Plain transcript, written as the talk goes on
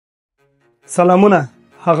سلامونه.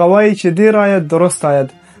 هغه وایي چې ډیر آید درست آید.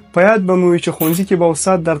 په یاد به مو وي چې ښوونځي کې به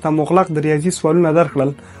استاد درته مغلق د ریاضي سوالونه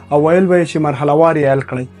درکړل او ویل به یې چې مرحله وار یې حل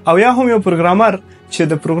کړئ. او یا هم یو پروګرامر چې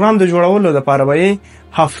د پروګرام د جوړولو دپاره به یې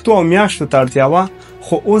هفتو او میاشتو ته اړتیا وه،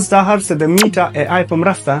 خو اوس دا هر څه د میټا اے آی په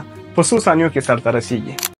مرسته په څو ثانیو کې سرته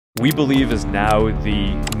رسیږي. We believe is now the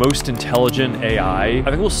most intelligent AI. I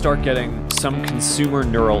think we'll start getting some consumer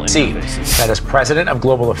neural interfaces. Meta's president of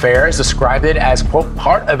global affairs described it as, quote,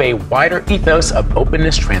 part of a wider ethos of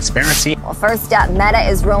openness, transparency. Well, first up, Meta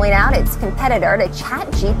is rolling out its competitor to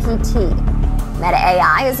Chat GPT. Meta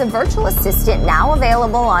AI is a virtual assistant now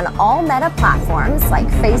available on all Meta platforms like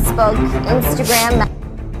Facebook, Instagram.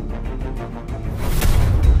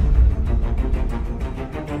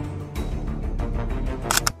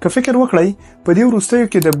 که فکر وکړئ په دې وروستیو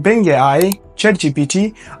کې د بینګ اے آی، چټ جی پی ټي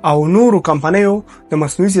او نورو کمپنیو د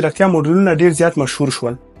مصنوعي ځیرکتیا موډلونه ډیر زیات مشهور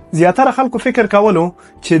شول. زیاتره خلکو فکر کولو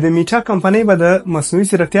چې د میټا کمپنۍ به د مصنوعي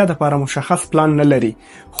ځیرکتیا لپاره مشخص پلان نه لري،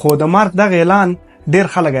 خو د مارک دغه اعلان ډیر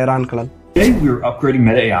خلک حیران کړل. Today we are upgrading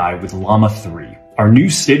Meta AI with Llama 3, our new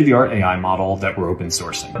state-of-the-art AI model that we're open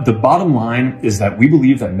sourcing. The bottom line is that we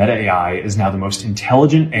believe that Meta AI is now the most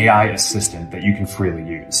intelligent AI assistant that you can freely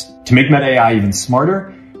use. To make Meta AI even smarter,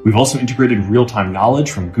 we've also integrated real-time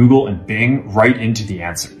knowledge from Google and Bing right into the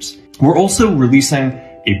answers. We're also releasing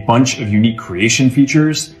a bunch of unique creation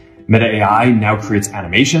features. Meta AI now creates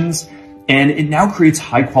animations, and it now creates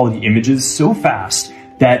high-quality images so fast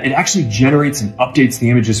that it actually generates and updates the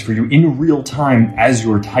images for you in real time as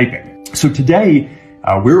you're typing. So today,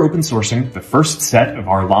 we're open sourcing the first set of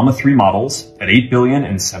our Llama 3 models at 8 billion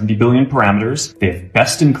and 70 billion parameters. They have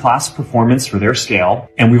best-in-class performance for their scale,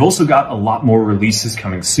 and we've also got a lot more releases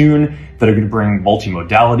coming soon that are going to bring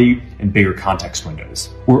multimodality and bigger context windows.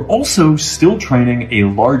 We're also still training a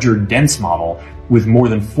larger, dense model with more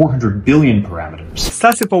than 400 billion parameters.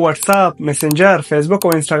 ستاسې په وټساپ، میسینجر، فیسبوک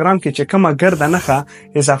او انستاگرام کې چې کومه ګرده نښه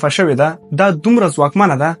اضافه شوې ده، دا دومره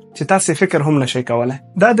ځواکمنه ده چې تاسې فکر هم نشئ کولی.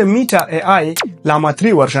 دا د میټا اے آی لاما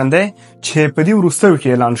 3 ورژن دی چې په دې وروستیو کې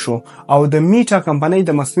اعلان شو او د میټا کمپنۍ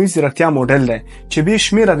د مصنوعي ځیرکتیا موډل دی چې بې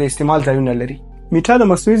شمېره د استعمال ځایونه لري. میټا د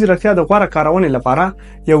مصنوعي ځیرکتیا د غوره کارونې لپاره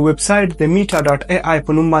یو ویب سایټ د میټا ډاټ اے آی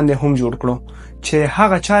په نوم باندې هم جوړ کړو چې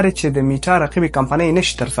هغه چارې چې د میټا رقیبې کمپنۍ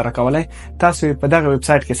نشي ترسره کولی، تاسو په دغه ویب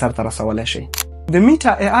سایټ کې سرته رسولی شئ. د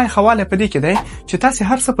میټا اے آی خواله په دې کې دی چې تاسو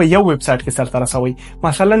هر څه په یو ویب سایټ کې سرته رسوئ،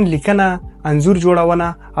 مثلا لیکنه، انځور جوړونه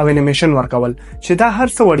او انیمیشن ورکول، چې دا هر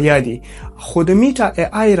څه وړیا دي. خو د میټا اے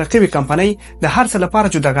آی رقیبې کمپنۍ د هر څه لپاره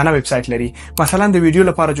جداګانه ویب سایټ لري، مثلا د ویډیو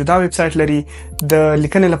لپاره جدا ویب سایټ لري، د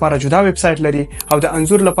لیکنې لپاره جدا ویب سایټ لري او د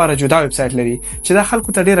انځور لپاره جدا ویب سایټ لري، چې دا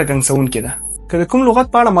خلکو ته ډیره ګنګسونکې ده. که د کوم لغت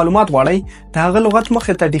په اړه معلومات غواړئ، د هغه لغت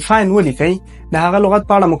مخې ته ډیفاین ولیکئ، د هغه لغت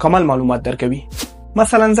په اړه مکمل معلومات درکوي.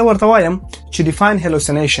 مثلا زه ورته وایم چې ډیفاین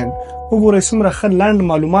هلوسینیشن، وګورئ څومره ښه لنډ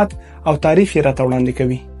معلومات او تعریف یې راته وړاندې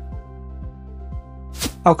کوي.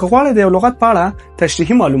 او که غواړئ د یو لغت په اړه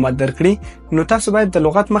تشریحي معلومات درکړي، نو تاسو باید د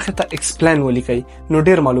لغت مخې ته ایکسپلین ولیکئ، نو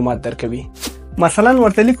ډیر معلومات درکوي. مثلا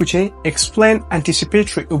ورته لیکو چې explain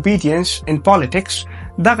anticipatory obedience in politics،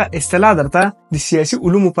 دغه اصطلاح درته د سیاسي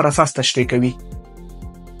علومو پر اساس تشریح کوي.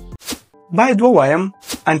 باید ووایم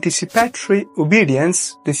anticipatory obedience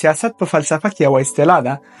د سیاست په فلسفه کې یو اصطلاح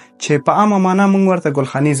ده چې په عامه معنا موږ ورته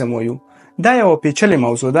ګلخانیزم وایو. دا یو پیچلې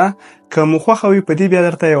موضوع ده، که مو خوښه وي په دې بیا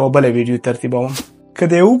درته یوه بله ویډیو ترتیبوم. که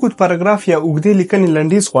د یو اوږد پاراګراف یا اوږدې لیکنې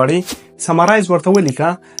لنډیز غواړئ، سمرایز ورته ولیکه،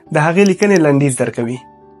 د هغې لیکنې لنډیز درکوي.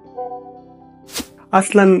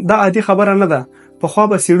 اصلا دا عادي خبره نه ده. پخوا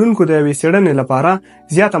به څېړونکو د یوې څېړنې لپاره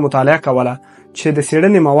زیاته مطالعه کوله چې د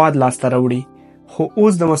څېړنې مواد لاسته راوړي، خو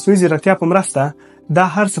اوس د مصنوعي ځیرکتیا په مرسته دا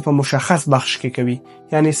هر څه په مشخص بخش کې کوي،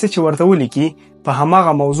 یعنی څه چې ورته ولیکي په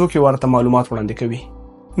هماغه موضوع کې ورته معلومات وړاندې کوي.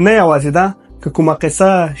 نه یوازې دا، که کومه قصه،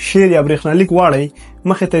 شعر یا برېښنالیک غواړئ،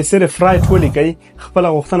 مخې ته یې صرف رایټ ولیکئ، خپله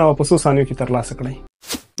غوښتنه به په څو ثانیو کې ترلاسه کړئ.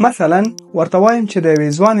 مثلا ورته وایم چې د یوې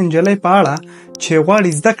ځوان نجلۍ په اړه چې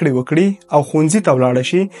غواړي زده کړې وکړي او ښوونځي ته ولاړه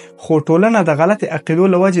شي، خو ټولنه د غلطې عقیدو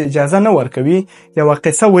له وجې اجازه نه ورکوي، یوه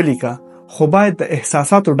قصه ولیکه، خو باید د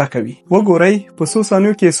احساساتو ډکه وي. وګورئ په څو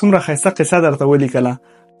ثانیو کې څومره ښایسته قصه درته ولیکله.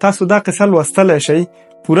 تاسو دا قصه لوستلی شئ،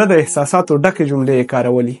 پوره د احساساتو ډکې جملې یې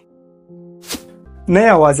کارولي. نه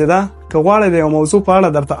یوازې ده، که غواړئ د یو موضوع په اړه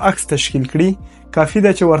درته عکس تشکیل کړي، کافي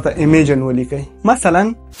ده چې ورته ایمیجن ولیکئ. مثلا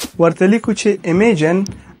ورته لیکو چې ایمیجن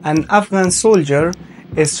an Afghan soldier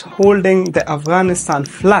is holding the Afghanistan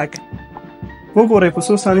flag. وګورئ په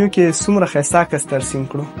څو ثانیو کې څومره ښایسته عکس ترسیم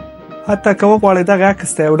کړو. حتی که وغواړئ دغه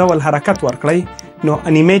عکس ته یو ډول حرکت ورکړئ، نو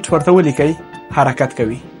انیمیټ ورته ولیکئ، حرکت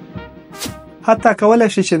کوي. حتی کولی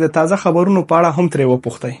شئ چې د تازه خبرونو په اړه هم ترې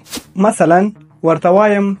وپوښتئ. مثلا ورته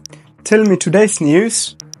وایم tell me today's news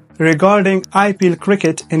regarding IPL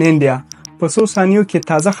cricket in India په څو ثانیو کې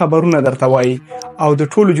تازه خبرونه درته وایي او د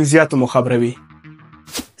ټولو جزئیاتو مو خبروي.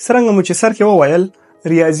 څرنګه مو چې سر کې وویل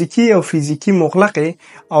ریاضیکي او فیزیکي مغلقې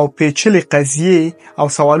او پیچلې قضیې او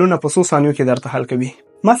سوالونه په څو ثانیو کې درته حل کوي.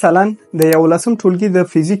 مثلا د 11م ټولګي د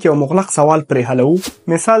فیزیک یو مغلق سوال پرې حلوو.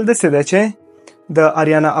 مثال داسې دی چې د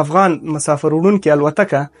اریانا افغان مسافر وړونکي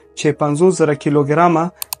الوتکه چې 50,000 کیلوګرامه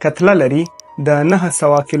کتله لري د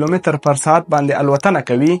 900 کیلومتر پر ساعت باندې الوتنه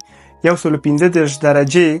کوي. 115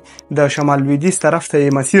 درجې د شمال لویدیځ طرف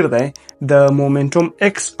ته مسیر دی. د مومنټوم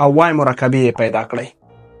ایکس او وای مرکبې پیدا کړئ.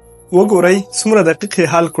 وګورئ څومره دقیق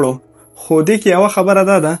حل کړو. خو دې کې یوه خبره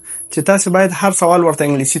ده چې تاسو باید هر سوال ورته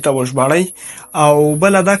انګلیسي ته وژباړئ او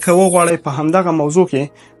بل دا که وغواړئ په همدغه موضوع کې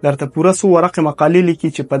درته پوره څو ورقې مقالې لیکي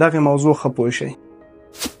چې په دغه موضوع ښه پوه شئ.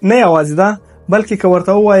 نه یوازې ده بلکې که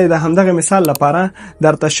ورته ووایئ د همدغه مثال لپاره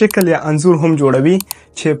درته شکل یا انځور هم جوړوي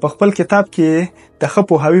چې په خپل کتاب کې د ښه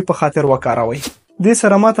پوهاوي په خاطر وکاروئ. دې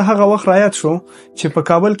سره ماته هغه وخت رایاد شو چې په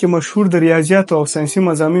کابل کې مشهور د ریاضیاتو او ساینسي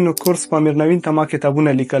مضامینو کورس په امیر نوین ته ما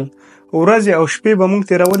کتابونه لیکل. ورځې او شپې به موږ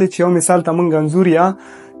تېرولې چې یو مثال ته موږ انځور یا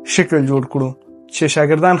شکل جوړ کړو چې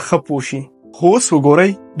شاګردان ښه پوه شي. خو اوس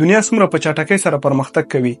وګورئ دنیا څومره په چټکۍ سره پرمختګ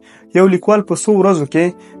کوي. یو لیکوال په 100 ورځو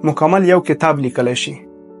کې مکمل یو کتاب لیکلی شي.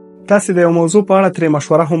 تاسې د یو موضوع په اړه ترې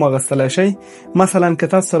مشوره هم اخیستلی شئ. مثلا که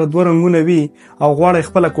تاسو سره 2 رنګونه وي او غواړئ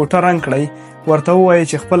خپله کوټه رنګ کړئ ورته ووایئ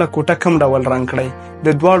چې خپله کوټه کوم ډول رنګ کړئ. د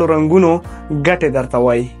دواړو رنګونو ګټې درته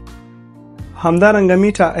وایي. همدارنګه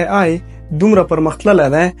میټا ای آی دومره پرمختللی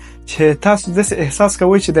دی چې تاسو داسې احساس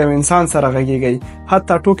کوئ چې د یو انسان سره غږیږئ.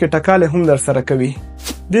 حتی ټوکې ټکالې هم در سره کوي.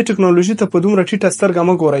 دې ټکنالوژي ته په دومره ټیټه سترګه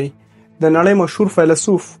مه ګورئ. د نړۍ مشهور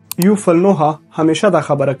فیلسوف یوفل نوها همیشه دا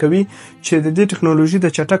خبره کوي چې د دې ټکنالوژي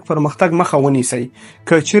د چټک پرمختګ مخه ونیسئ.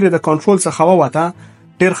 که چیرې د کنټرول څخه ووته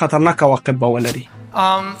ډېر خطرناک عواقب به ولري.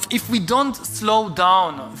 If we don't slow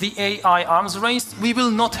down the AI arms race, we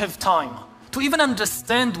will not have time to even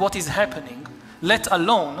understand what is happening, let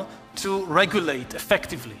alone to regulate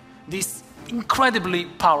effectively this incredibly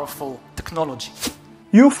powerful technology.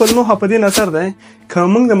 یوفل نوها په دې نظر دی که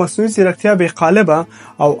موږ د مصنوعي ځیرکتیا بې قالبه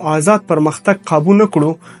او آزاد پرمختګ قابو نه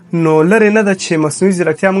کړو نو لرې نه ده چې مصنوعي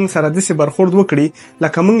ځیرکتیا موږ سره داسې برخورد وکړي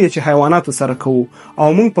لکه موږ یې چې حیواناتو سره کوو او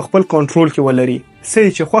موږ په خپل کنټرول کې ولري. څه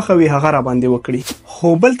یې چې خوښه وي هغه را باندې وکړي.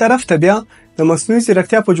 خو بل طرف ته بیا د مصنوعي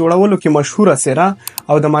ځیرکتیا په جوړولو کې مشهوره څیره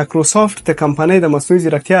او د مایکروسافټ د کمپنۍ د مصنوعي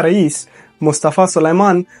ځیرکتیا رئیس مصطفی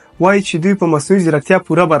سلیمان وایي چې دوی په مصنوعي ځیرکتیا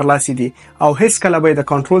پوره برلاسي دي او هیڅکله به یې د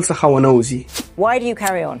کنټرول څخه ونه وځي. Why do you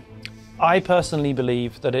carry on? I personally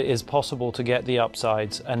believe that it is possible to get the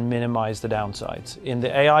upsides and minimize the downsides. In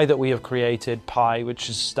the AI that we have created, Pi, which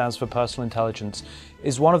stands for personal intelligence,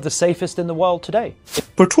 is one of the safest in the world today.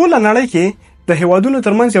 په ټوله نړۍ کې د هیوادونو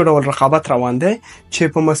ترمنځ یو ډول رقابت روان دی چې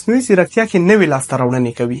په مصنوعي ځیرکتیا کې نوې لاسته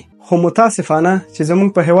راوړنې کوي. خو متاسفانه چې زموږ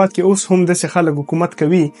په هیواد کې اوس هم داسې خلک حکومت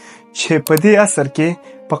کوي چې په دې اثر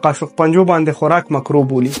کې په قاشق پنجو باندې خوراک مکروه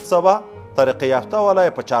بولي. سبا طریقه یافته والا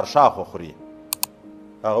په چارشاخ خوري.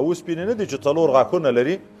 هغه اوس پینې نه دي چې 4 غاښونه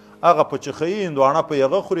لري هغه په چخۍ هندوانه په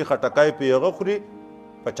یغه خوري خټکای په یغه خوري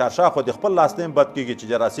په چارشاخ د خپل لاستین بد کیږي چې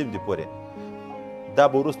جراثیم دی پورې. دا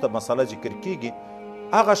به وروسته مسله ذکر کیږي.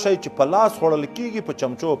 هغه شی چې په لاس خوړل کیږي په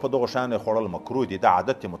چمچو په دغه شان خوړل مکروه دي. دا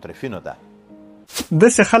عادت مترفینو ده.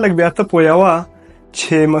 داسې خلک بیا ته پوهیوه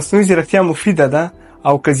چې مصنوعي ځیرکتیا مفیده ده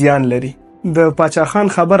او که زیان لري. د پاچا خان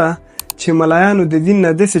خبره چې ملایانو د دین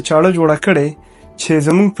نه داسې چاړه جوړه کړې چې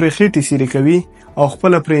زموږ پرې خېټې سیرې کوي او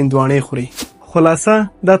خپله پرې هندواڼې خوري. خلاصه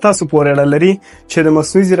دا تاسو پورې اړه لري چې د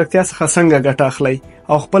مصنوعي ځیرکتیا څخه څنګه ګټه اخلئ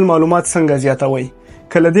او خپل معلومات څنګه زیاتوئ.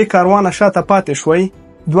 که له دې کاروانه شاته پاتې شوئ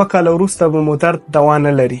 2 کاله وروسته به مو درد دوا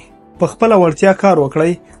نه لري. په خپله وړتیا کار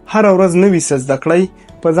وکړئ. هره ورځ نوي څه زده کړئ.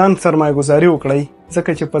 په ځان سرمایه گذاري وکړئ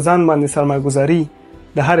ځکه چې په ځان باندې سرمایه گذاري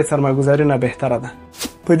د هرې سرمایه گذاري نه بهتره ده.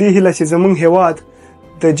 په دې هیله چې زموږ هیواد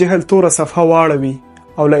د جهل توره صفحه واړوي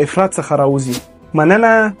او له افراط څخه راوځي.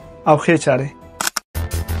 مننه او ښې چارې.